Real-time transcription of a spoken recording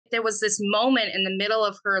There was this moment in the middle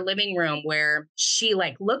of her living room where she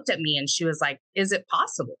like looked at me and she was like, is it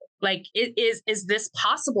possible? Like, is this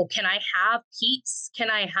possible? Can I have peace? Can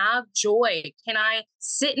I have joy? Can I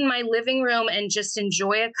sit in my living room and just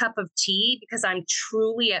enjoy a cup of tea because I'm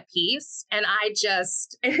truly at peace? And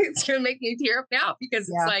it's going to make me tear up now because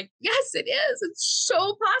it's like, yes, it is. It's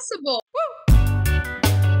so possible. Woo!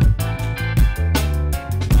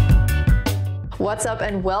 What's up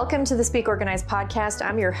and welcome to the Speak Organized podcast.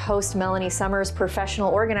 I'm your host, Melanie Summers,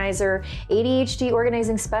 professional organizer, ADHD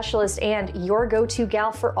organizing specialist, and your go-to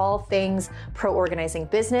gal for all things pro organizing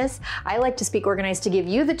business. I like to speak organized to give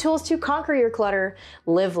you the tools to conquer your clutter,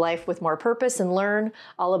 live life with more purpose, and learn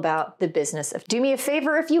all about the business of. Do me a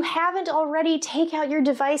favor, if you haven't already, take out your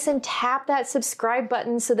device and tap that subscribe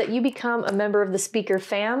button so that you become a member of the Speaker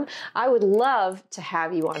fam. I would love to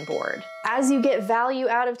have you on board. As you get value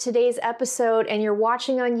out of today's episode and you're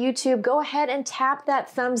watching on YouTube, go ahead and tap that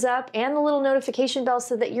thumbs up and the little notification bell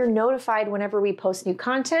so that you're notified whenever we post new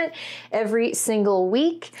content every single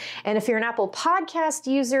week. And if you're an Apple Podcast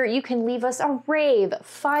user, you can leave us a rave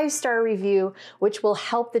 5-star review, which will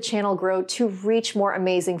help the channel grow to reach more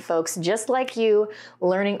amazing folks just like you,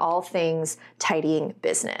 learning all things tidying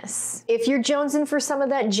business. If you're jonesing for some of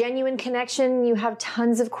that genuine connection, you have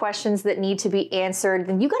tons of questions that need to be answered,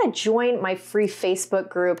 then you got to join my free Facebook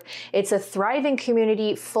group. It's a thriving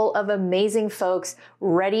community full of amazing folks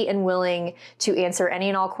ready and willing to answer any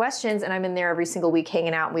and all questions. And I'm in there every single week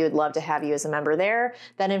hanging out. We would love to have you as a member there.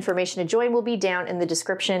 That information to join will be down in the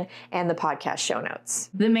description and the podcast show notes.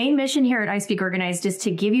 The main mission here at I Speak Organized is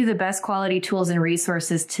to give you the best quality tools and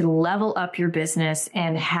resources to level up your business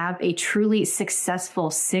and have a truly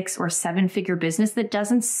successful 6 or 7-figure business that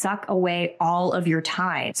doesn't suck away all of your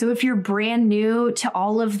time. So if you're brand new to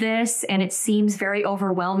all of this and it seems very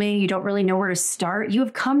overwhelming, you don't really know where to start, you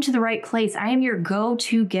have come to the right place. I am your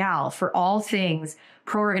go-to gal for all things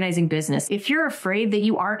pro-organizing business. If you're afraid that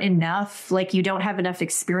you aren't enough, like you don't have enough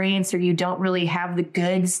experience or you don't really have the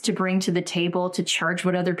goods to bring to the table to charge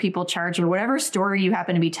what other people charge or whatever story you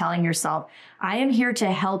happen to be telling yourself, I am here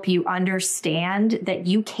to help you understand that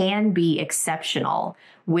you can be exceptional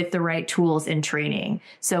with the right tools and training.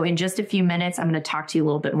 So in just a few minutes, I'm going to talk to you a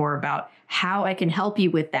little bit more about how I can help you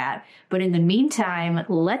with that. But in the meantime,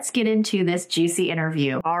 let's get into this juicy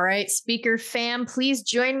interview. All right, Speaker fam, please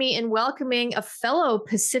join me in welcoming a fellow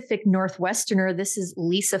Pacific Northwesterner. This is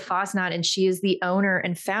Lisa Fausneaucht, and she is the owner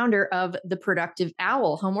and founder of The Productive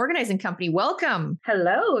Owl home organizing company. Welcome.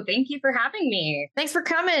 Hello. Thank you for having me. Thanks for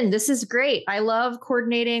coming. This is great. I love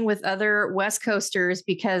coordinating with other West Coasters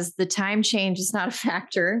because the time change is not a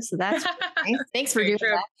factor. So that's nice. Thanks for doing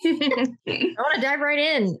that. I want to dive right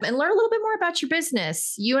in and learn a little bit more about your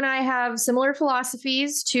business. You and I have similar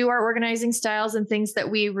philosophies to our organizing styles and things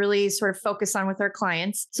that we really sort of focus on with our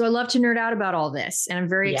clients. So I love to nerd out about all this, and I'm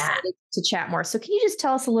very excited to chat more. So can you just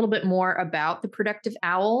tell us a little bit more about The Productive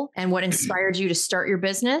Owl and what inspired you to start your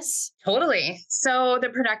business? Totally. So The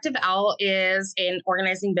Productive Owl is an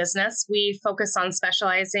organizing business. We focus on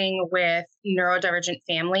specializing with neurodivergent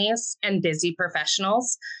families and busy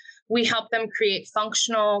professionals. We help them create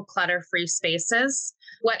functional, clutter-free spaces.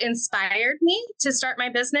 What inspired me to start my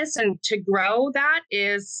business and to grow that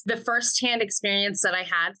is the firsthand experience that I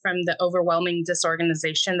had from the overwhelming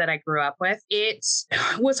disorganization that I grew up with. It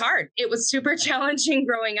was hard. It was super challenging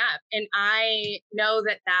growing up. And I know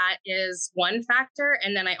that that is one factor.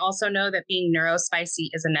 And then I also know that being neurospicy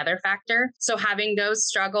is another factor. So having those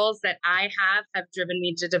struggles that I have driven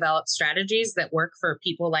me to develop strategies that work for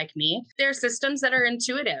people like me. They're systems that are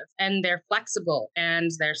intuitive and they're flexible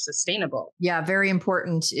and they're sustainable. Yeah, very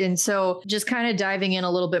important. And so just kind of diving in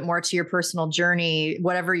a little bit more to your personal journey,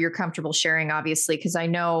 whatever you're comfortable sharing, obviously, because I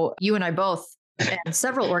know you and I both and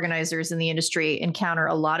several organizers in the industry encounter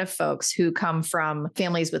a lot of folks who come from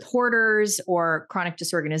families with hoarders or chronic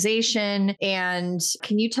disorganization. And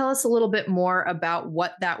can you tell us a little bit more about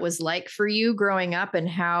what that was like for you growing up and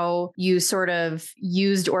how you sort of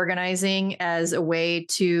used organizing as a way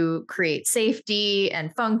to create safety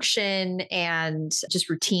and function and just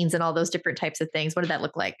routines and all those different types of things? What did that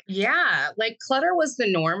look like? Yeah, like clutter was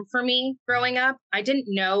the norm for me growing up. I didn't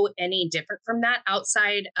know any different from that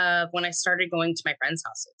outside of when I started going to my friends'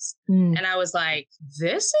 houses. And I was like,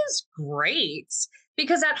 this is great.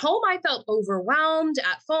 Because at home, I felt overwhelmed.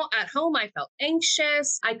 At home, I felt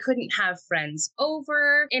anxious. I couldn't have friends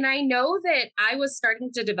over. And I know that I was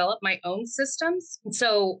starting to develop my own systems.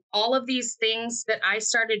 So all of these things that I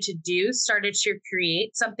started to do started to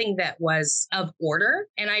create something that was of order.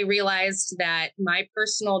 And I realized that my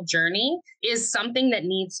personal journey is something that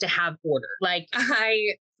needs to have order. Like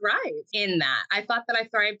thrive in that. I thought that I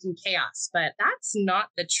thrived in chaos, but that's not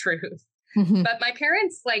the truth. Mhm. But my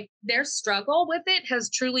parents, like their struggle with it has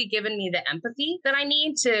truly given me the empathy that I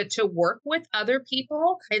need to work with other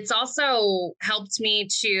people. It's also helped me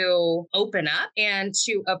to open up and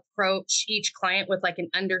to approach each client with like an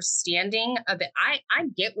understanding of it. I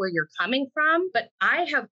get where you're coming from, but I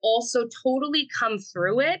have also totally come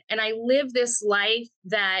through it. And I live this life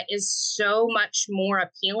that is so much more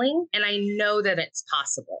appealing. And I know that it's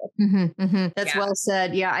possible. That's Yeah. well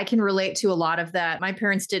said. Yeah, I can relate to a lot of that. My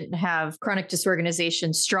parents didn't have chronic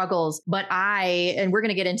disorganization struggles, but and we're going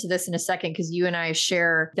to get into this in a second because you and I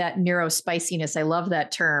share that neurospiciness. I love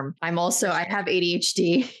that term. I have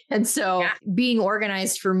ADHD. And so being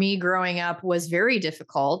organized for me growing up was very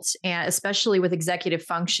difficult. And especially with executive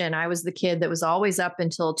function, I was the kid that was always up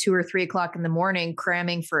until 2 or 3 o'clock in the morning,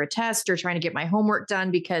 cramming for a test or trying to get my homework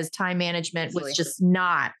done because time management was just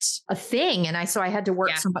not a thing. And so I had to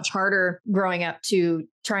work so much harder growing up to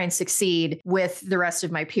try and succeed with the rest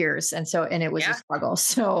of my peers. And it was a struggle.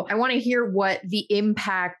 So I want to hear what the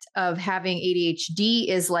impact of having ADHD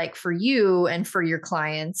is like for you and for your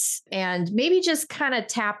clients. And maybe just kind of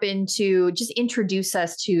just introduce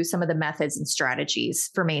us to some of the methods and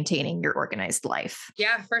strategies for maintaining your organized life.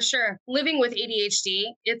 Yeah, for sure. Living with ADHD,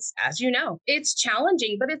 it's, as you know, it's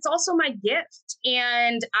challenging, but it's also my gift.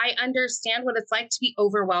 And I understand what it's like to be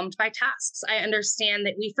overwhelmed by tasks. I understand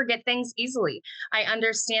that we forget things easily. I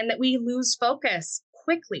understand that we lose focus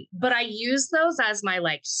quickly, but I use those as my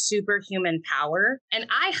like superhuman power. And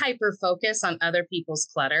I hyper focus on other people's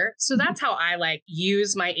clutter. So that's how I like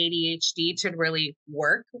use my ADHD to really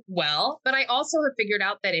work well. But I also have figured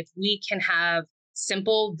out that if we can have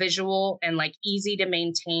simple, visual, and like easy to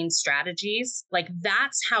maintain strategies, like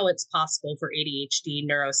that's how it's possible for ADHD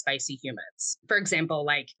neurospicy humans. For example,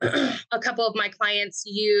 like a couple of my clients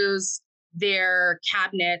use their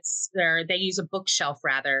cabinets, they use a bookshelf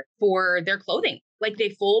rather for their clothing. Like they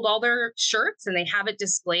fold all their shirts and they have it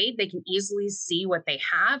displayed. They can easily see what they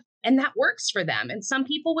have. And that works for them. And some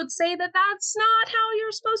people would say that that's not how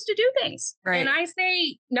you're supposed to do things. Right. And I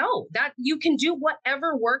say, no, that you can do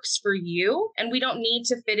whatever works for you. And we don't need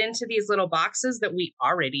to fit into these little boxes that we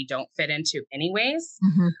already don't fit into anyways.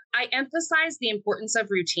 I emphasize the importance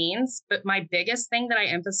of routines, but my biggest thing that I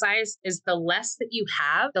emphasize is the less that you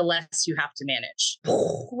have, the less you have to manage.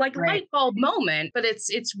 Like light bulb moment, but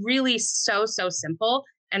it's really so simple.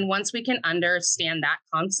 And once we can understand that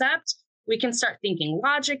concept, we can start thinking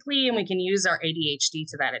logically and we can use our ADHD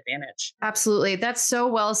to that advantage. Absolutely. That's so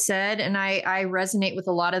well said. And I resonate with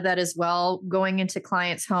a lot of that as well. Going into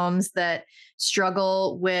clients' homes that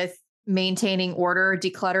struggle with maintaining order,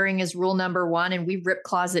 decluttering is rule number 1. And we rip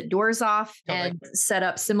closet doors off and set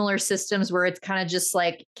up similar systems where it's kind of just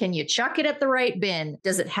like, can you chuck it at the right bin?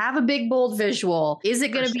 Does it have a big, bold visual? Is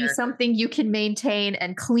it going to be something you can maintain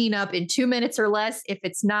and clean up in 2 minutes or less? If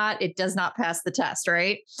it's not, it does not pass the test,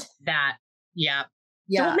 right? Yeah.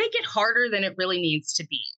 Don't make it harder than it really needs to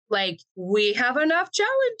be. Like we have enough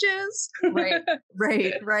challenges.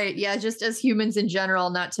 Right. Yeah. Just as humans in general,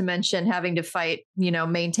 not to mention having to fight,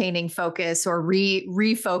 maintaining focus or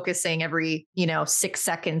refocusing every, 6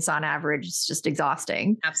 seconds on average. It's just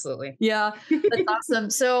exhausting. Absolutely. Yeah. That's awesome.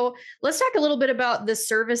 So let's talk a little bit about the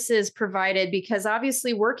services provided, because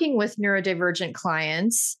obviously working with neurodivergent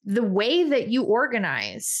clients, the way that you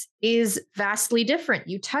organize is vastly different.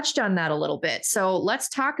 You touched on that a little bit. So let's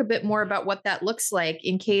talk a bit more about what that looks like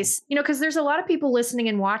in case, because there's a lot of people listening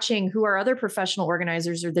and watching who are other professional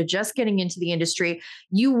organizers or they're just getting into the industry.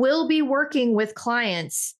 You will be working with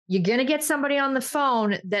clients. You're going to get somebody on the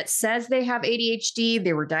phone that says they have ADHD,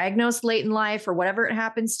 they were diagnosed late in life or whatever it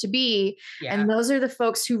happens to be. Yeah. And those are the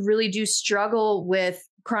folks who really do struggle with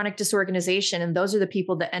chronic disorganization. And those are the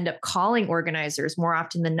people that end up calling organizers more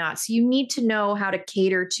often than not. So you need to know how to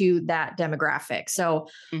cater to that demographic. So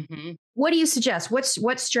what do you suggest?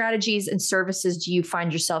 What strategies and services do you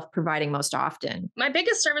find yourself providing most often? My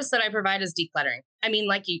biggest service that I provide is decluttering. I mean,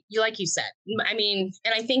 like you said,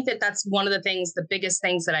 and I think that that's one of the biggest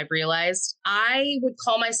things that I've realized. I would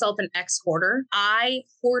call myself an ex-hoarder. I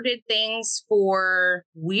hoarded things for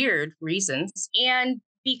weird reasons. And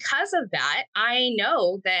because of that, I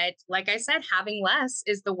know that, like I said, having less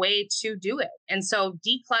is the way to do it. And so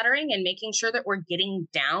decluttering and making sure that we're getting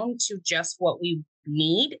down to just what we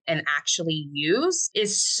need and actually use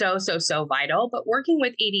is so vital. But working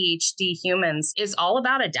with ADHD humans is all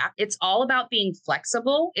about It's all about being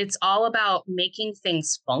flexible. It's all about making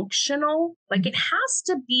things functional. Like it has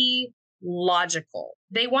to be logical.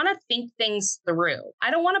 They want to think things through.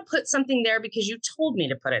 I don't want to put something there because you told me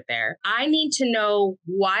to put it there. I need to know,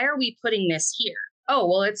 why are we putting this here? oh,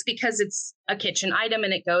 well, it's because it's a kitchen item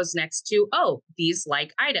and it goes next to, oh, these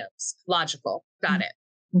like items. Logical. Got it.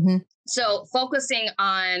 Mm-hmm. So focusing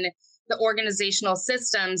on the organizational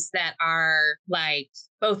systems that are like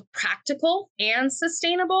both practical and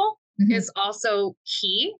sustainable is also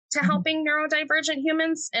key to helping neurodivergent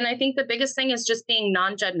humans. And I think the biggest thing is just being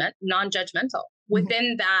non-judgmental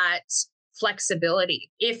within that flexibility.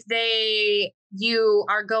 If you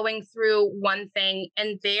are going through one thing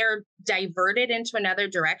and they're diverted into another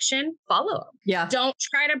direction, follow them. Yeah. Don't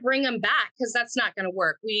try to bring them back because that's not going to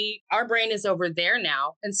work. Our brain is over there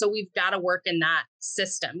now. And so we've got to work in that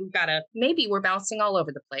system. Maybe we're bouncing all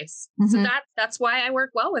over the place. So that's why I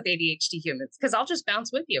work well with ADHD humans, because I'll just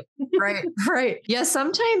bounce with you. Right. Yeah.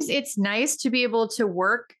 Sometimes it's nice to be able to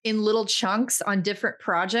work in little chunks on different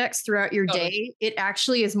projects throughout your day. It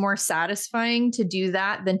actually is more satisfying to do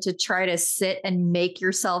that than to try to sit and make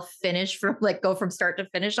yourself finish go from start to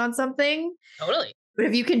finish on something. Totally. But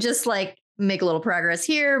if you can just make a little progress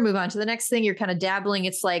here, move on to the next thing, you're kind of dabbling.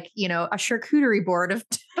 It's like, a charcuterie board of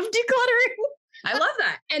decluttering. I love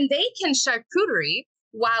that. And they can charcuterie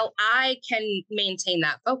while I can maintain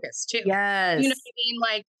that focus too. Yes. You know what I mean?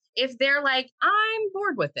 Like if they're like, I'm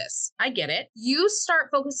bored with this, I get it. You start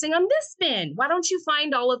focusing on this bin. Why don't you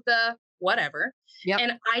find all of the whatever? Yep.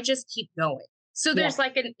 And I just keep going. So there's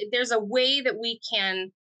there's a way that we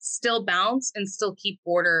can still bounce and still keep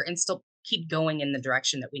order and still keep going in the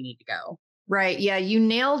direction that we need to go. Right. Yeah, you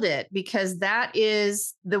nailed it, because that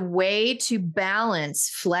is the way to balance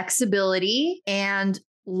flexibility and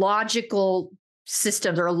logical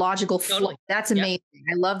systems or a logical flow. That's amazing.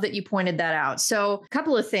 I love that you pointed that out. So a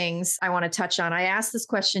couple of things I want to touch on. I asked this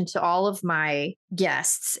question to all of my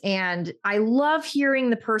guests, and I love hearing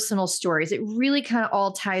the personal stories. It really kind of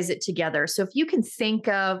all ties it together. So if you can think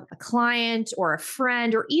of a client or a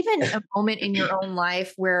friend or even a moment in your own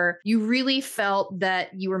life where you really felt that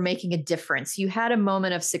you were making a difference, you had a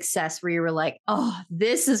moment of success where you were like, oh,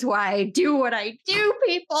 this is why I do what I do,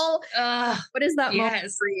 people. What is that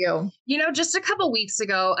moment for you? Just a couple weeks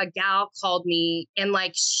ago, a gal called me and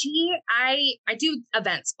I do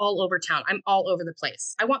events all over town. I'm all over the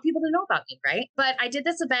place. I want people to know about me, right? But I did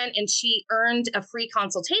this event and she earned a free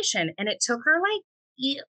consultation, and it took her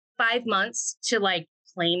 5 months to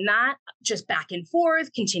claim that, just back and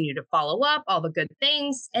forth, continue to follow up, all the good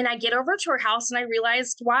things. And I get over to her house and I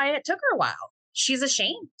realized why it took her a while. She's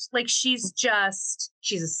ashamed. She's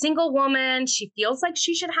a single woman. She feels like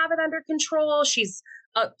she should have it under control. She's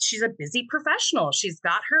a busy professional. She's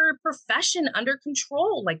got her profession under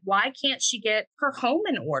control. Why can't she get her home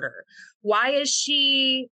in order? Why is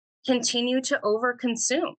she continue to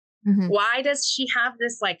overconsume? Why does she have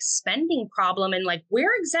this spending problem? And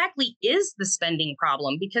where exactly is the spending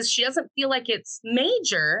problem? Because she doesn't feel like it's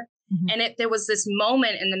major. And there was this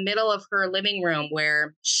moment in the middle of her living room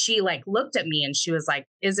where she looked at me and she was like,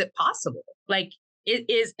 is it possible?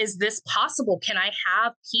 Is this possible? Can I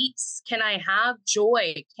have peace? Can I have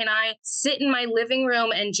joy? Can I sit in my living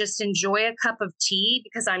room and just enjoy a cup of tea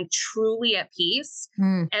because I'm truly at peace?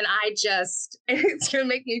 And it's going to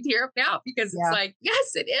make me tear up now because it's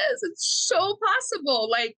yes, it is. It's so possible.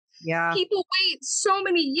 People wait so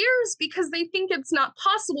many years because they think it's not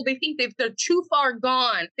possible. They think they're too far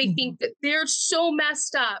gone. They think that they're so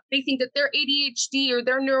messed up. They think that their ADHD or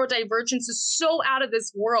their neurodivergence is so out of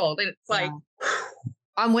this world. And it's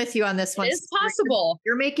I'm with you on this one. It's possible.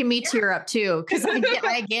 You're making me tear up too, because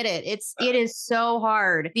I get it. It is so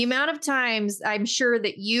hard. The amount of times I'm sure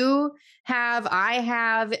that I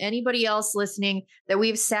have, anybody else listening, that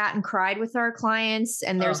we've sat and cried with our clients,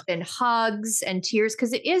 and there's been hugs and tears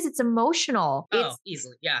because it's emotional.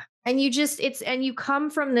 Easily. Yeah. And you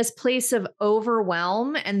come from this place of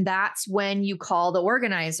overwhelm, and that's when you call the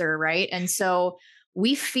organizer, right? And so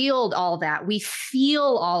we feel all that. We feel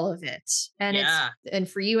all of it. And and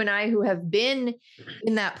for you and I who have been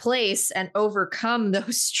in that place and overcome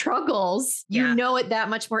those struggles, you know it that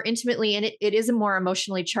much more intimately. And it is a more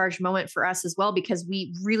emotionally charged moment for us as well, because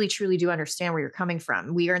we really, truly do understand where you're coming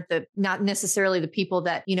from. We aren't not necessarily the people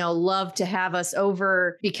that, love to have us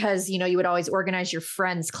over because, you would always organize your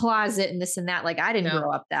friend's closet and this and that. I didn't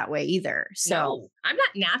grow up that way either. So I'm not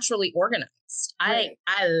naturally organized. Right.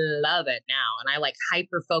 I love it now. And I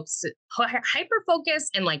hyper focus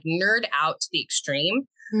and nerd out to the extreme.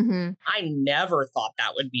 I never thought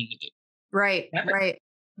that would be me. Right. Never. Right.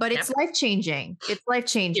 But it's life-changing. It's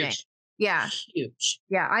life-changing. Huge. Yeah. Huge.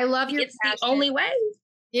 Yeah. I love your It's the only way.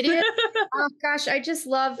 It is. Oh gosh, I just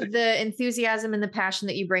love the enthusiasm and the passion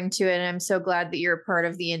that you bring to it. And I'm so glad that you're a part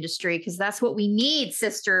of the industry because that's what we need,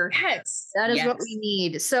 sister. Yes. That is what we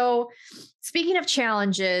need. So speaking of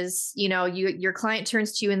challenges, your client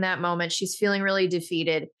turns to you in that moment. She's feeling really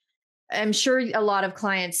defeated. I'm sure a lot of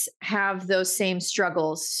clients have those same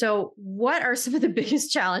struggles. So what are some of the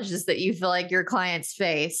biggest challenges that you feel like your clients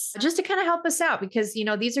face just to kind of help us out? Because,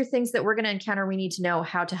 these are things that we're going to encounter. We need to know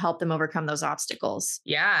how to help them overcome those obstacles.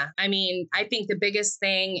 Yeah. I mean, I think the biggest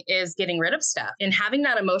thing is getting rid of stuff and having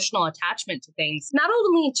that emotional attachment to things, not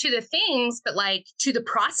only to the things, but like to the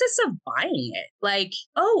process of buying it. Like,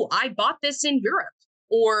 oh, I bought this in Europe,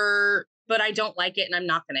 but I don't like it and I'm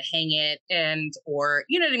not going to hang it. Or,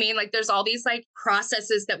 you know what I mean? Like there's all these like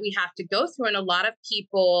processes that we have to go through. And a lot of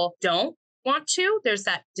people don't want to. There's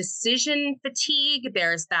that decision fatigue.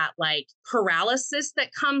 There's that like paralysis that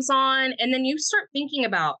comes on. And then you start thinking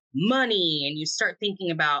about money and you start thinking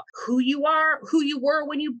about who you were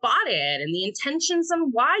when you bought it and the intentions on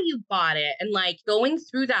why you bought it. And like going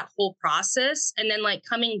through that whole process and then like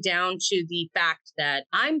coming down to the fact that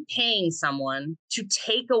I'm paying someone to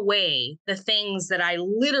take away the things that I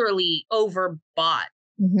literally overbought.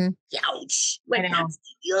 Mm-hmm. Ouch. Like that's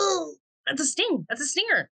a sting. That's a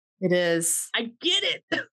stinger. It is. I get it.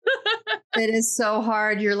 It is so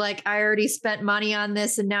hard. You're like, I already spent money on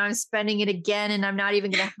this and now I'm spending it again and I'm not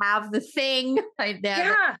even going to have the thing.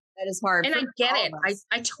 That is hard. And I get it.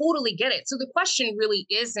 I totally get it. So the question really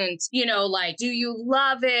isn't, like, do you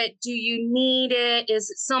love it? Do you need it?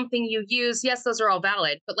 Is it something you use? Yes, those are all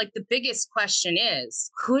valid. But like the biggest question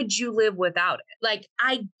is, could you live without it? Like,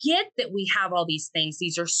 I get that we have all these things.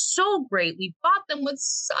 These are so great. We bought them with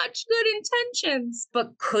such good intentions.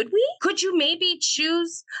 But could we? Could you maybe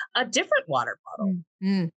choose a different water bottle?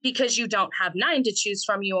 Mm-hmm. Because you don't have 9 to choose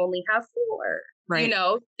from, you only have 4. Right.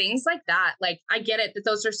 Things like that. Like, I get it that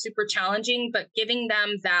those are super challenging, but giving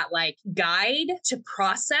them that like guide to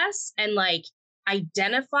process and like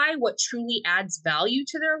identify what truly adds value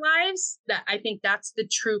to their lives, that I think that's the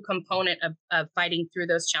true component of fighting through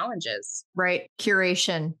those challenges. Right.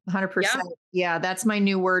 Curation, 100%. Yeah, that's my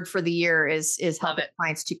new word for the year is helping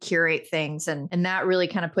clients to curate things. And that really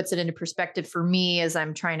kind of puts it into perspective for me as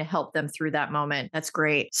I'm trying to help them through that moment. That's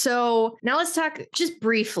great. So now let's talk just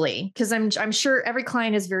briefly, because I'm sure every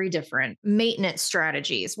client is very different. Maintenance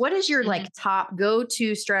strategies. What is your like top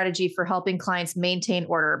go-to strategy for helping clients maintain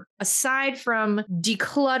order? Aside from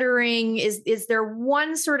decluttering, is there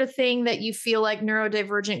one sort of thing that you feel like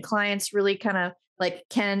neurodivergent clients really kind of like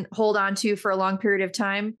can hold on to for a long period of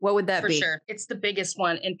time? What would that be? For sure. It's the biggest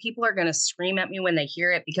one. And people are going to scream at me when they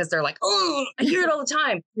hear it because they're like, oh, I hear it all the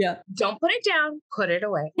time. Yeah. Don't put it down, put it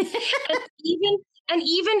away. And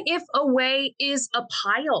even if away is a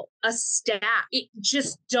pile, a stack,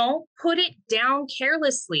 just don't put it down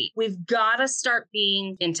carelessly. We've got to start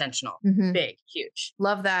being intentional. Mm-hmm. Big, huge.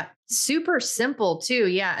 Love that. Super simple too.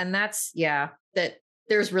 Yeah. And that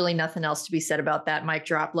there's really nothing else to be said about that. Mic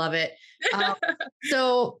drop. Love it.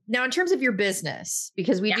 So now in terms of your business,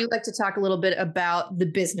 because we do like to talk a little bit about the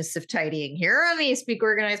business of tidying here on the Speak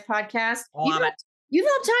Organized podcast. You've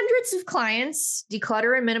helped hundreds of clients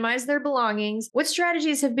declutter and minimize their belongings. What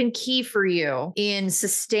strategies have been key for you in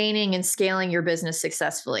sustaining and scaling your business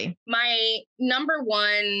successfully? My number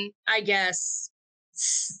one, I guess,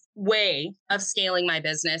 way of scaling my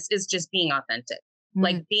business is just being authentic.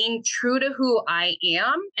 Like being true to who I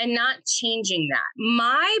am and not changing that.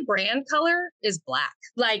 My brand color is black.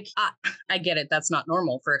 Like, I get it. That's not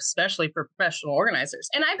normal especially for professional organizers.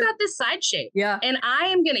 And I've got this side shape. Yeah. And I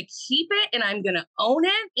am going to keep it and I'm going to own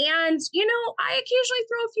it. And, I occasionally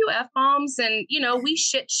throw a few F-bombs and, we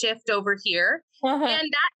shift over here.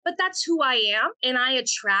 But that's who I am. And I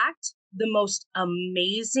attract the most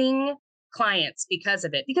amazing clients because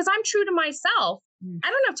of it, because I'm true to myself.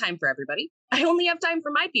 I don't have time for everybody. I only have time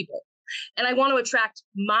for my people. And I want to attract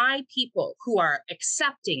my people who are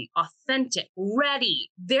accepting, authentic,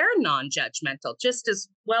 ready. They're non-judgmental just as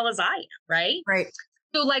well as I am, right? Right.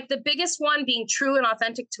 So like the biggest one being true and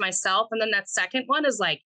authentic to myself. And then that second one is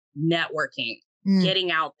like networking,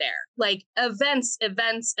 getting out there, like events.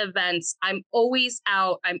 I'm always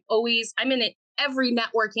out. I'm in every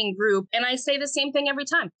networking group. And I say the same thing every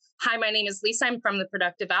time. Hi, my name is Lisa. I'm from The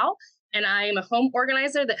Productive Owl. And I am a home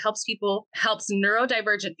organizer that helps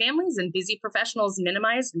neurodivergent families and busy professionals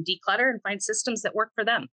minimize and declutter and find systems that work for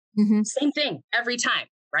them. Mm-hmm. Same thing every time,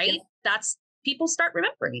 right? Yeah. People start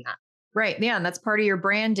remembering that. Right. Yeah. And that's part of your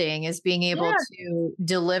branding is being able to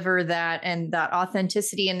deliver that and that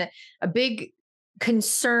authenticity. And a big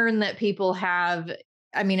concern that people have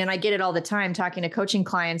I mean, and I get it all the time talking to coaching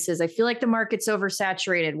clients is I feel like the market's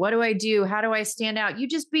oversaturated. What do I do? How do I stand out? You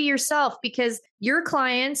just be yourself, because your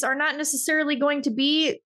clients are not necessarily going to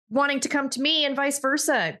be wanting to come to me and vice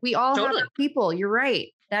versa. We all have our people. You're right.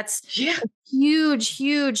 That's a huge,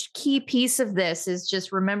 huge key piece of this is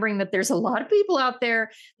just remembering that there's a lot of people out there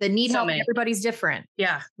that need help. Everybody's different.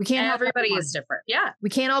 Yeah. We can't Everybody is different. Yeah. We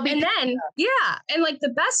can't all be. And then, and like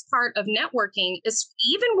the best part of networking is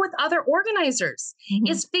even with other organizers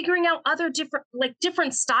is figuring out other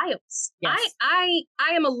different styles. Yes. I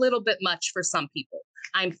am a little bit much for some people.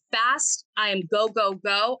 I'm fast. I am go, go,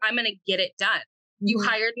 go. I'm going to get it done. You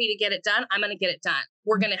hired me to get it done. I'm going to get it done.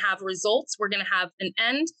 We're going to have results. We're going to have an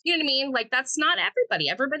end. You know what I mean? Like that's not everybody.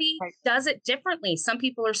 Everybody does it differently. Some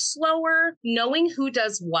people are slower, knowing who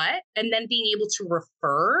does what, and then being able to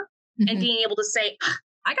refer and being able to say,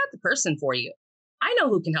 I got the person for you. I know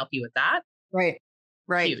who can help you with that. Right.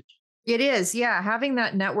 Huge. It is. Yeah. Having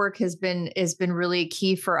that network has been really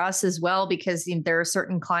key for us as well, because there are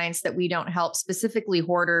certain clients that we don't help, specifically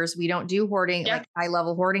hoarders. We don't do hoarding, like high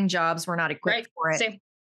level hoarding jobs. We're not equipped for it. Same.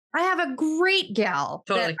 I have a great gal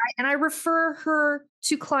and I refer her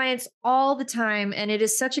to clients all the time. And it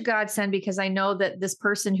is such a godsend because I know that this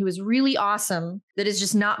person who is really awesome, that is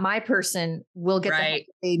just not my person, will get the help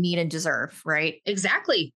they need and deserve. Right.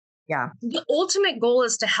 Exactly. Yeah. The ultimate goal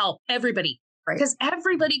is to help everybody. Because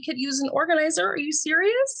everybody could use an organizer. Are you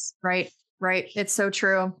serious? Right. It's so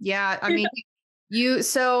true. Yeah. I mean,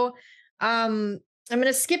 I'm going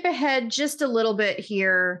to skip ahead just a little bit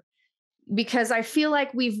here because I feel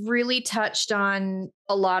like we've really touched on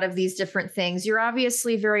a lot of these different things. You're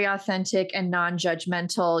obviously very authentic and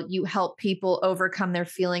non-judgmental. You help people overcome their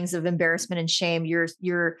feelings of embarrassment and shame.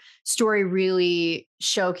 Your story really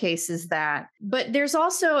showcases that. But there's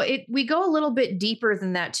also, we go a little bit deeper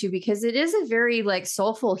than that too, because it is a very like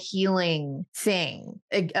soulful healing thing,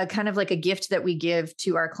 a kind of like a gift that we give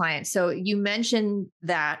to our clients. So you mentioned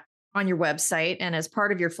that on your website and as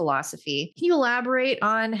part of your philosophy. Can you elaborate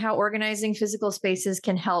on how organizing physical spaces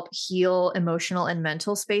can help heal emotional and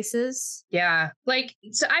mental spaces? Yeah.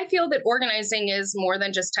 So I feel that organizing is more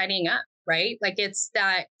than just tidying up, right? Like it's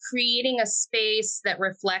that creating a space that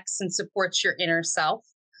reflects and supports your inner self.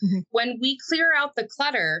 When we clear out the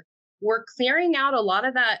clutter, we're clearing out a lot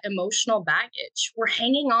of that emotional baggage. We're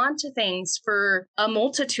hanging on to things for a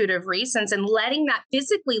multitude of reasons, and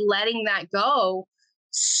physically letting that go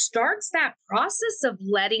starts that process of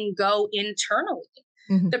letting go internally.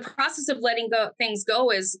 The process of letting things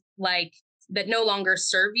go is like that no longer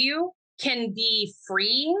serve you can be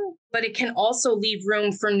freeing, but it can also leave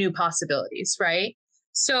room for new possibilities, right?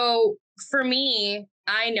 So for me,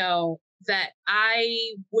 I know that I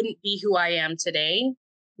wouldn't be who I am today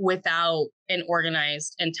without an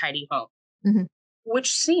organized and tidy home,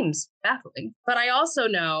 which seems baffling. But I also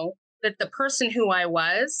know that the person who I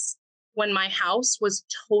was when my house was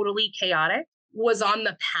totally chaotic was on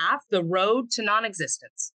the road to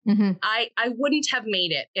non-existence. I wouldn't have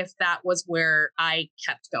made it if that was where I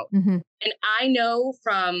kept going. And I know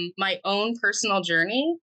from my own personal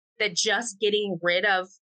journey that just getting rid of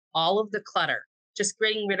all of the clutter, just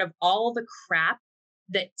getting rid of all the crap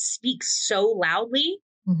that speaks so loudly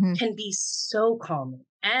can be so calming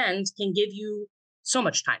and can give you so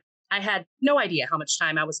much time. I had no idea how much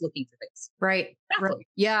time I was looking for things. Right.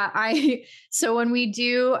 Yeah. So when we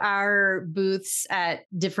do our booths at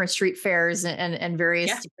different street fairs and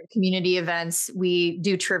various different community events, we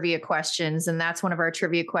do trivia questions. And that's one of our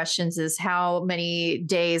trivia questions is how many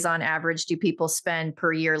days on average do people spend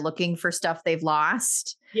per year looking for stuff they've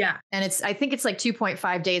lost? Yeah. And I think it's like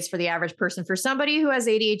 2.5 days for the average person. For somebody who has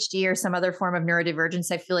ADHD or some other form of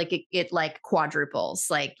neurodivergence, I feel like it like quadruples.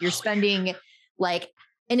 Like you're spending like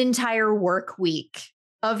an entire work week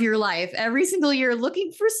of your life every single year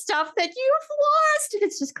looking for stuff that you've lost. And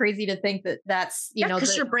it's just crazy to think that that's,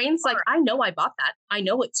 because your brain's like, I know I bought that. I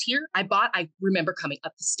know it's here. I remember coming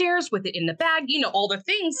up the stairs with it in the bag, all the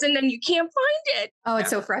things, and then you can't find it. Oh,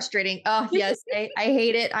 it's so frustrating. Oh, yes. I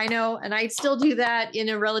hate it. I know. And I still do that in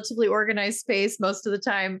a relatively organized space most of the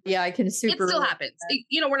time. Yeah, I can It still happens.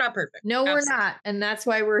 We're not perfect. No, Absolutely. We're not. And that's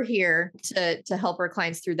why we're here to help our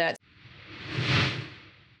clients through that.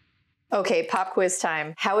 Okay, pop quiz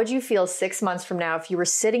time. How would you feel 6 months from now if you were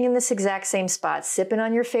sitting in this exact same spot, sipping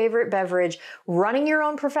on your favorite beverage, running your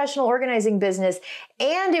own professional organizing business,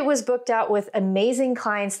 And it was booked out with amazing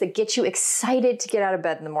clients that get you excited to get out of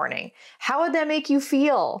bed in the morning. How would that make you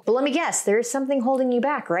feel? But let me guess, there is something holding you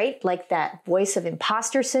back, right? Like that voice of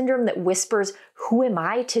imposter syndrome that whispers, who am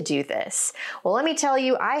I to do this? Well, let me tell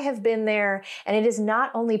you, I have been there, and it is not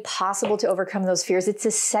only possible to overcome those fears, it's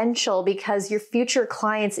essential because your future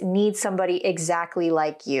clients need somebody exactly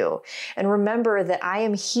like you. And remember that I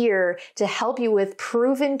am here to help you with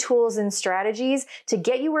proven tools and strategies to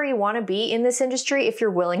get you where you want to be in this industry if you're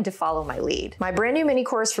willing to follow my lead. My brand new mini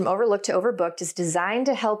course From Overlooked to Overbooked is designed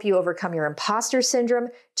to help you overcome your imposter syndrome,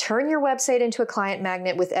 turn your website into a client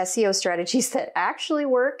magnet with SEO strategies that actually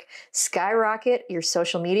work, skyrocket your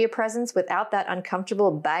social media presence without that uncomfortable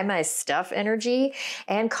buy my stuff energy,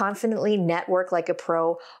 and confidently network like a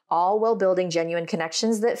pro, all while building genuine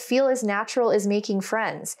connections that feel as natural as making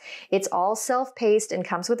friends. It's all self-paced and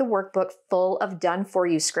comes with a workbook full of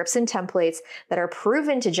done-for-you scripts and templates that are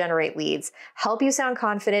proven to generate leads, help you sound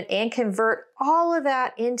confident, and convert all of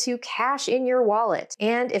that into cash in your wallet.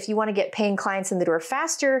 And if you want to get paying clients in the door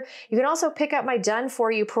faster, you can also pick up my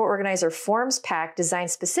done-for-you Pro Organizer Forms pack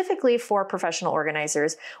designed specifically for professional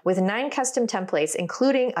organizers with 9 custom templates,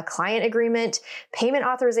 including a client agreement, payment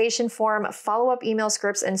authorization form, follow-up email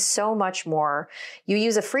scripts, and so much more. You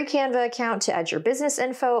use a free Canva account to add your business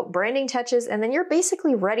info, branding touches, and then you're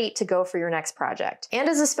basically ready to go for your next project. And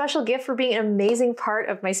as a special gift for being an amazing part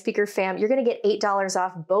of my speaker fam, you're going to get $8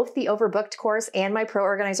 off both the Overbooked course and my Pro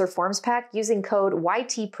Organizer Forms pack using code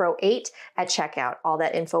YTPRO8 at checkout. All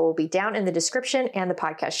that info will be down in the description and the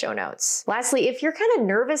podcast show notes. Lastly, if you're kind of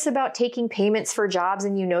nervous about taking payments for jobs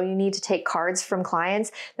and you know you need to take cards from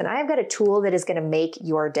clients, then I've got a tool that is going to make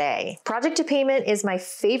your day. Project to Payment is my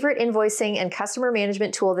favorite invoicing and customer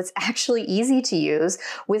management tool that's actually easy to use.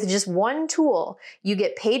 With just one tool, you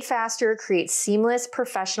get paid faster, create seamless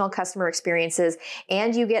professional customer experiences,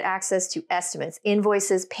 and you get access to estimates,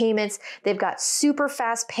 invoices, payments. They've got super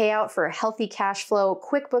fast payout for a healthy cash flow,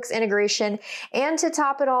 QuickBooks integration, and to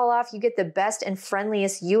top it all off, you get the best and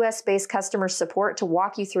friendliest US-based customer support to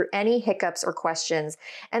walk you through any hiccups or questions.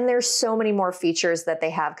 And there's so many more features that they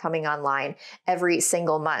have coming online every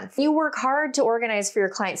single month. You work hard to organize for your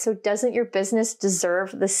clients, so doesn't your business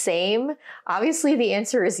deserve the same? Obviously, the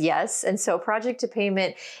answer is yes. And so Project to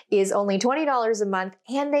Payment is only $20 a month,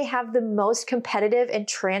 and they have the most competitive and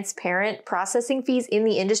transparent processing fees in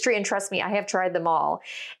the industry. And trust me, I have tried them all.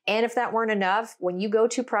 And if that weren't enough, when you go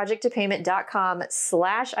to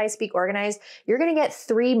projecttopayment.com/ISpeakOrganized, you're going to get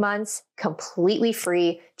 3 months completely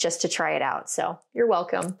free just to try it out. So you're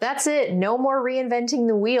welcome. That's it. No more reinventing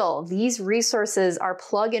the wheel. These resources are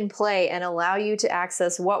plug and play and allow you to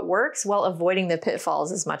access what works while avoiding the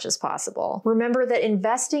pitfalls as much as possible. Remember that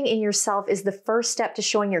investing in yourself is the first step to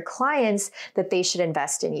showing your clients that they should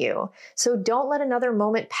invest in you. So don't let another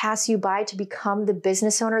moment pass you by to become the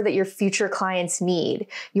business owner that your future clients need.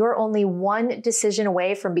 You're only one decision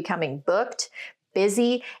away from becoming booked,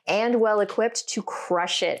 busy, and well-equipped to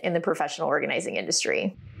crush it in the professional organizing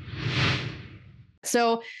industry.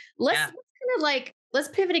 So let's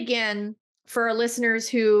pivot again for our listeners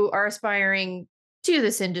who are aspiring to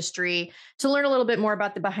this industry to learn a little bit more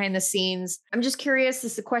about the behind the scenes. I'm just curious,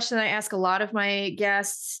 this is a question that I ask a lot of my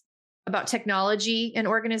guests about technology and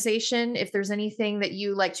organization. If there's anything that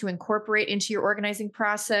you like to incorporate into your organizing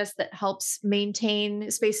process that helps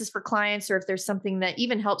maintain spaces for clients, or if there's something that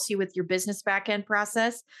even helps you with your business backend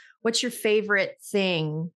process, what's your favorite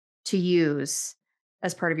thing to use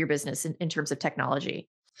as part of your business in terms of technology?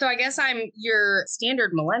 So I guess I'm your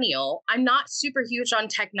standard millennial. I'm not super huge on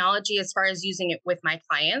technology as far as using it with my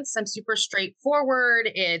clients. I'm super straightforward.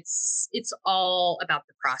 It's all about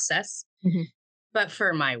the process. Mm-hmm. But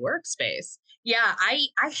for my workspace, I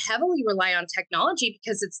heavily rely on technology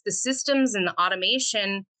because it's the systems and the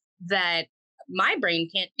automation that my brain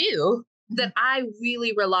can't do that I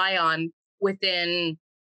really rely on within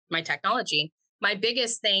my technology. My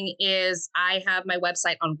biggest thing is I have my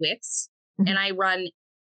website on Wix and I run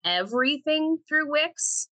everything through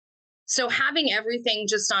Wix. So having everything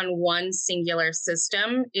just on one singular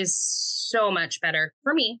system is so much better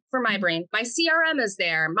for me, for my brain. My CRM is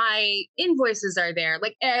there. My invoices are there.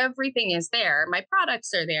 Like everything is there. My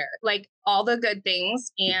products are there. Like all the good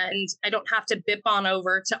things. And I don't have to bip on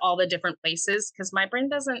over to all the different places because my brain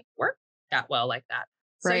doesn't work that well like that.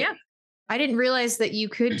 So right. I didn't realize that you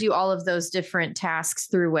could do all of those different tasks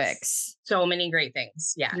through Wix. So many great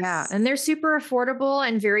things. Yes. Yeah. And they're super affordable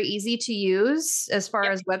and very easy to use as far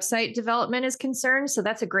as website development is concerned. So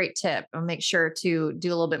that's a great tip. I'll make sure to do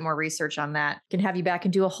a little bit more research on that. Can have you back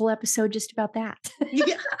and do a whole episode just about that.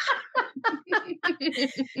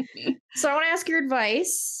 So I want to ask your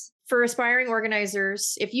advice for aspiring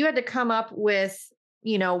organizers. If you had to come up with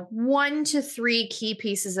 1 to 3 key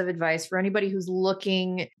pieces of advice for anybody who's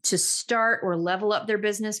looking to start or level up their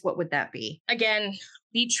business, what would that be? Again,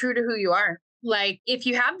 be true to who you are. Like if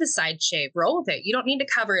you have the side shave, roll with it. You don't need to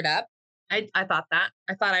cover it up. I thought that.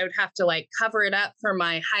 I thought I would have to like cover it up for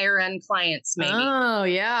my higher end clients, maybe. Oh,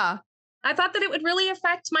 yeah. I thought that it would really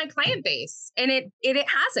affect my client base, and it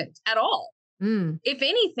hasn't at all. If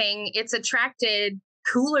anything, it's attracted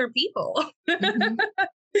cooler people. Mm-hmm.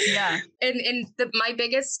 Yeah. And my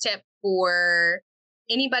biggest tip for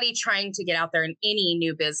anybody trying to get out there in any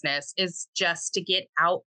new business is just to get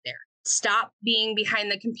out there. Stop being behind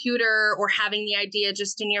the computer or having the idea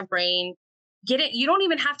just in your brain. Get it. You don't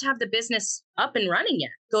even have to have the business up and running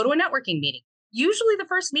yet. Go to a networking meeting. Usually the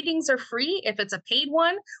first meetings are free if it's a paid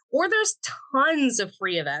one, or there's tons of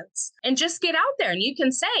free events. And just get out there and you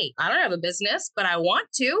can say, I don't have a business, but I want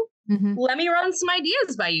to. Mm-hmm. Let me run some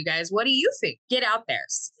ideas by you guys. What do you think? Get out there.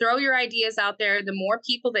 Throw your ideas out there. The more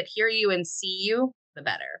people that hear you and see you, the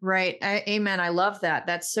better. Right. Amen. I love that.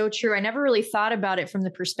 That's so true. I never really thought about it from the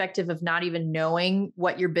perspective of not even knowing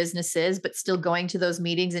what your business is, but still going to those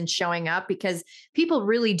meetings and showing up, because people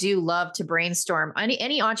really do love to brainstorm.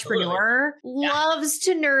 Any entrepreneur loves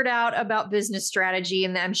to nerd out about business strategy.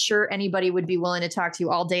 And I'm sure anybody would be willing to talk to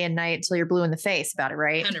you all day and night until you're blue in the face about it,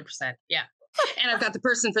 right? 100%. Yeah. And I've got the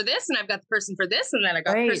person for this, and I've got the person for this, and then I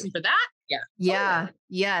got the person for that. Yeah. Yeah. Totally.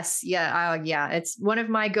 Yes. Yeah. Yeah. It's one of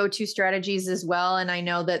my go-to strategies as well. And I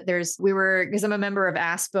know that because I'm a member of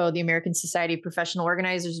ASPO, the American Society of Professional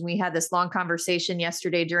Organizers. And we had this long conversation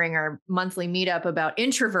yesterday during our monthly meetup about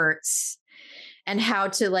introverts and how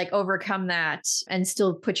to like overcome that and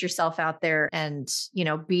still put yourself out there and,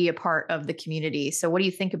 be a part of the community. So what do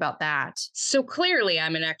you think about that? So clearly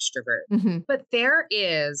I'm an extrovert, but there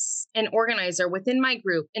is an organizer within my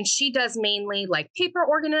group, and she does mainly like paper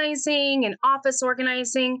organizing and office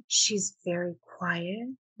organizing. She's very quiet.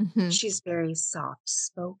 She's very soft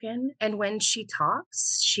spoken. And when she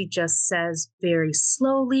talks, she just says very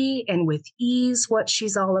slowly and with ease what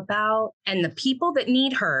she's all about. And the people that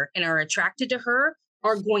need her and are attracted to her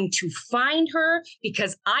are going to find her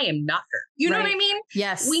because I am not her. You know what I mean?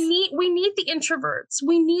 Yes. We need the introverts.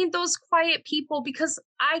 We need those quiet people, because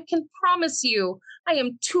I can promise you I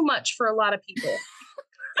am too much for a lot of people.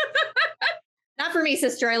 Not for me,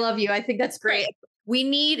 sister. I love you. I think that's great. You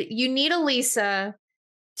need a Lisa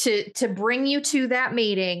to bring you to that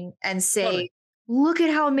meeting and say, look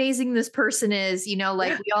at how amazing this person is. We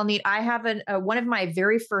all need, I have one of my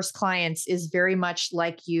very first clients is very much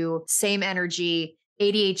like you, same energy,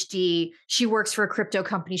 ADHD. She works for a crypto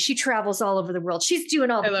company. She travels all over the world. She's doing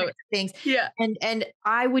all the things. Yeah. And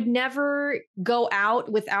I would never go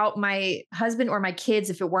out without my husband or my kids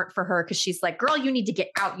if it weren't for her. Cause she's like, girl, you need to get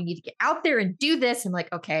out. You need to get out there and do this. I'm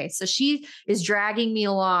like, okay. So she is dragging me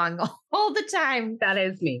along all the time. That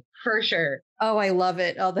is me for sure. Oh, I love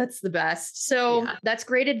it. Oh, that's the best. So that's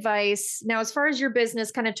great advice. Now, as far as your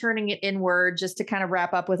business, kind of turning it inward, just to kind of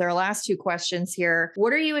wrap up with our last 2 questions here.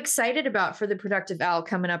 What are you excited about for the Productive Owl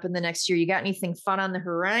coming up in the next year? You got anything fun on the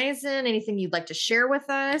horizon? Anything you'd like to share with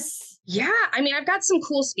us? Yeah. I mean, I've got some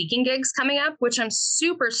cool speaking gigs coming up, which I'm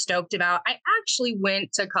super stoked about. I actually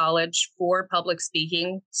went to college for public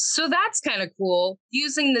speaking. So that's kind of cool,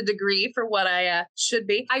 using the degree for what I should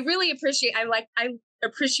be. I really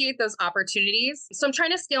appreciate those opportunities. So I'm trying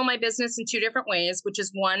to scale my business in 2 different ways, which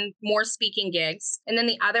is one, more speaking gigs. And then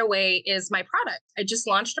the other way is my product. I just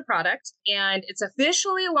launched a product, and it's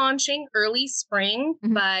officially launching early spring,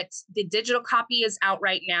 but the digital copy is out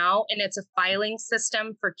right now. And it's a filing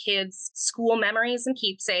system for kids' school memories and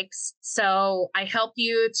keepsakes. So I help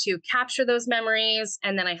you to capture those memories,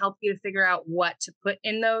 and then I help you to figure out what to put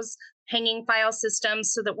in those hanging file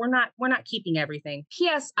systems so that we're not keeping everything.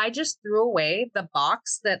 P.S. I just threw away the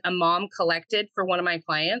box that a mom collected for one of my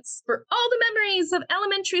clients for all the memories of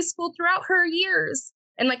elementary school throughout her years.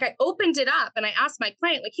 And like, I opened it up and I asked my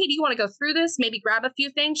client, like, hey, do you want to go through this? Maybe grab a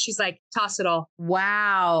few things. She's like, toss it all.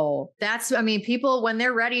 Wow. People, when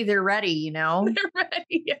they're ready, they're ready, They're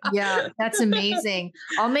ready. Yeah. That's amazing.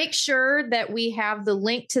 I'll make sure that we have the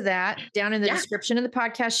link to that down in the description of the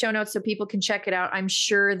podcast show notes so people can check it out. I'm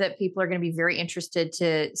sure that people are going to be very interested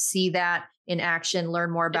to see that in action,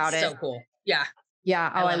 learn more about it. So cool. Yeah.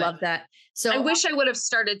 Yeah. Oh, I love that. So I wish I would have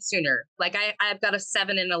started sooner. Like I've got a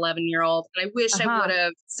 7 and 11-year-old, and I wish I would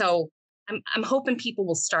have. So I'm hoping people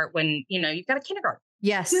will start when, you've got a kindergarten.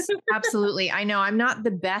 Yes, absolutely. I know I'm not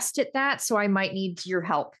the best at that, so I might need your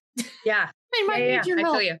help. Yeah. I might need your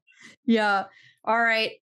help. I feel you. Yeah. All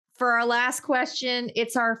right. For our last question,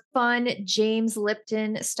 it's our fun James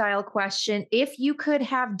Lipton style question. If you could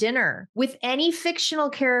have dinner with any fictional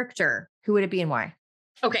character, who would it be and why?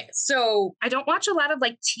 Okay, so I don't watch a lot of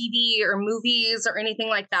like TV or movies or anything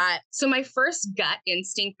like that. So my first gut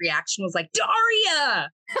instinct reaction was like,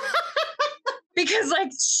 Daria! Because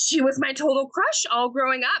like she was my total crush all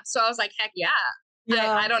growing up. So I was like, heck yeah.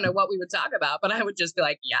 I don't know what we would talk about, but I would just be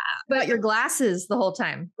like, yeah. But your glasses the whole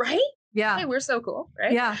time. Right? Yeah. Hey, we're so cool,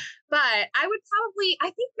 right? Yeah. But I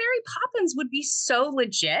think Mary Poppins would be so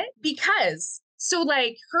legit because so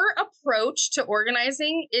like her approach to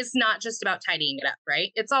organizing is not just about tidying it up,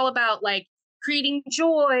 right? It's all about like creating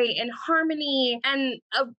joy and harmony and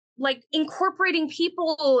like incorporating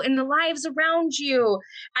people in the lives around you.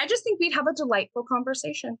 I just think we'd have a delightful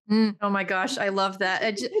conversation. Oh my gosh, I love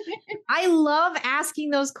that. I love asking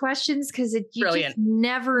those questions because you just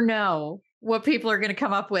never know what people are going to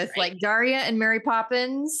come up with. Right. Like Daria and Mary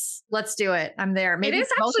Poppins, let's do it. I'm there. Maybe it is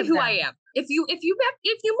actually who I am. If you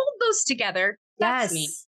mold those together, that's me.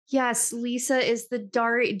 Yes, Lisa is the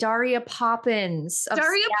Daria Poppins.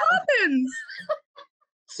 Daria Poppins.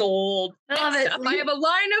 Sold. I love it. I have a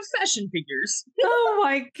line of fashion figures. Oh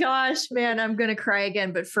my gosh, man. I'm going to cry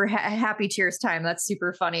again, but for happy tears time. That's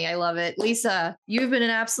super funny. I love it. Lisa, you've been an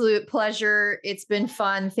absolute pleasure. It's been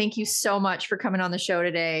fun. Thank you so much for coming on the show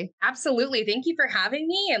today. Absolutely. Thank you for having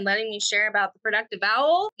me and letting me share about the Productive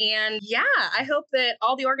Owl. And yeah, I hope that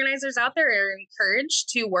all the organizers out there are encouraged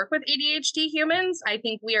to work with ADHD humans. I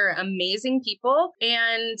think we are amazing people.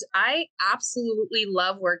 And I absolutely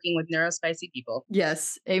love working with neurospicy people.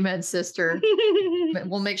 Yes. Amen, sister.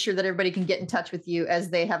 We'll make sure that everybody can get in touch with you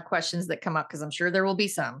as they have questions that come up, because I'm sure there will be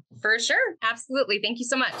some. For sure. Absolutely. Thank you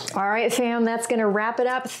so much. All right, fam, that's going to wrap it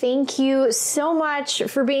up. Thank you so much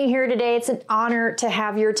for being here today. It's an honor to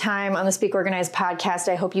have your time on the Speak Organized podcast.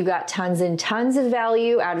 I hope you got tons and tons of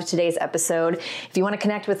value out of today's episode. If you want to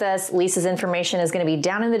connect with us, Lisa's information is going to be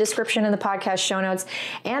down in the description in the podcast show notes,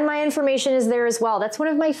 and my information is there as well. That's one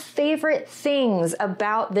of my favorite things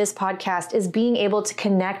about this podcast is being able to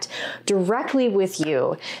connect directly with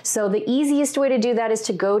you. So the easiest way to do that is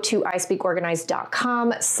to go to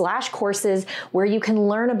ispeakorganized.com/courses, where you can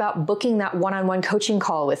learn about booking that one-on-one coaching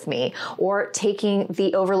call with me, or taking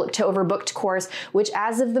the Overlooked to Overbooked course, which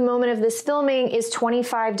as of the moment of this filming is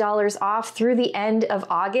 $25 off through the end of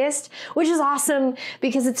August, which is awesome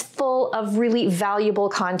because it's full of really valuable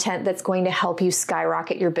content that's going to help you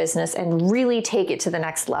skyrocket your business and really take it to the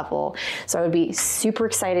next level. So I would be super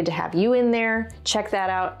excited to have you in there. Check that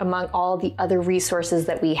out among all the other resources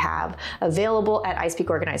that we have available at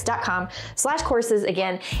ispeakorganized.com/courses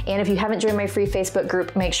again. And if you haven't joined my free Facebook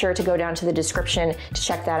group, make sure to go down to the description to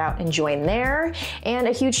check that out and join there. And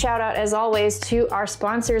a huge shout out as always to our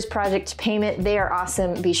sponsors, Project Payment. They are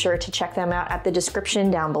awesome. Be sure to check them out at the description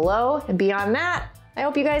down below. And beyond that, I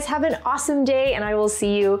hope you guys have an awesome day, and I will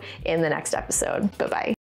see you in the next episode. Bye-bye.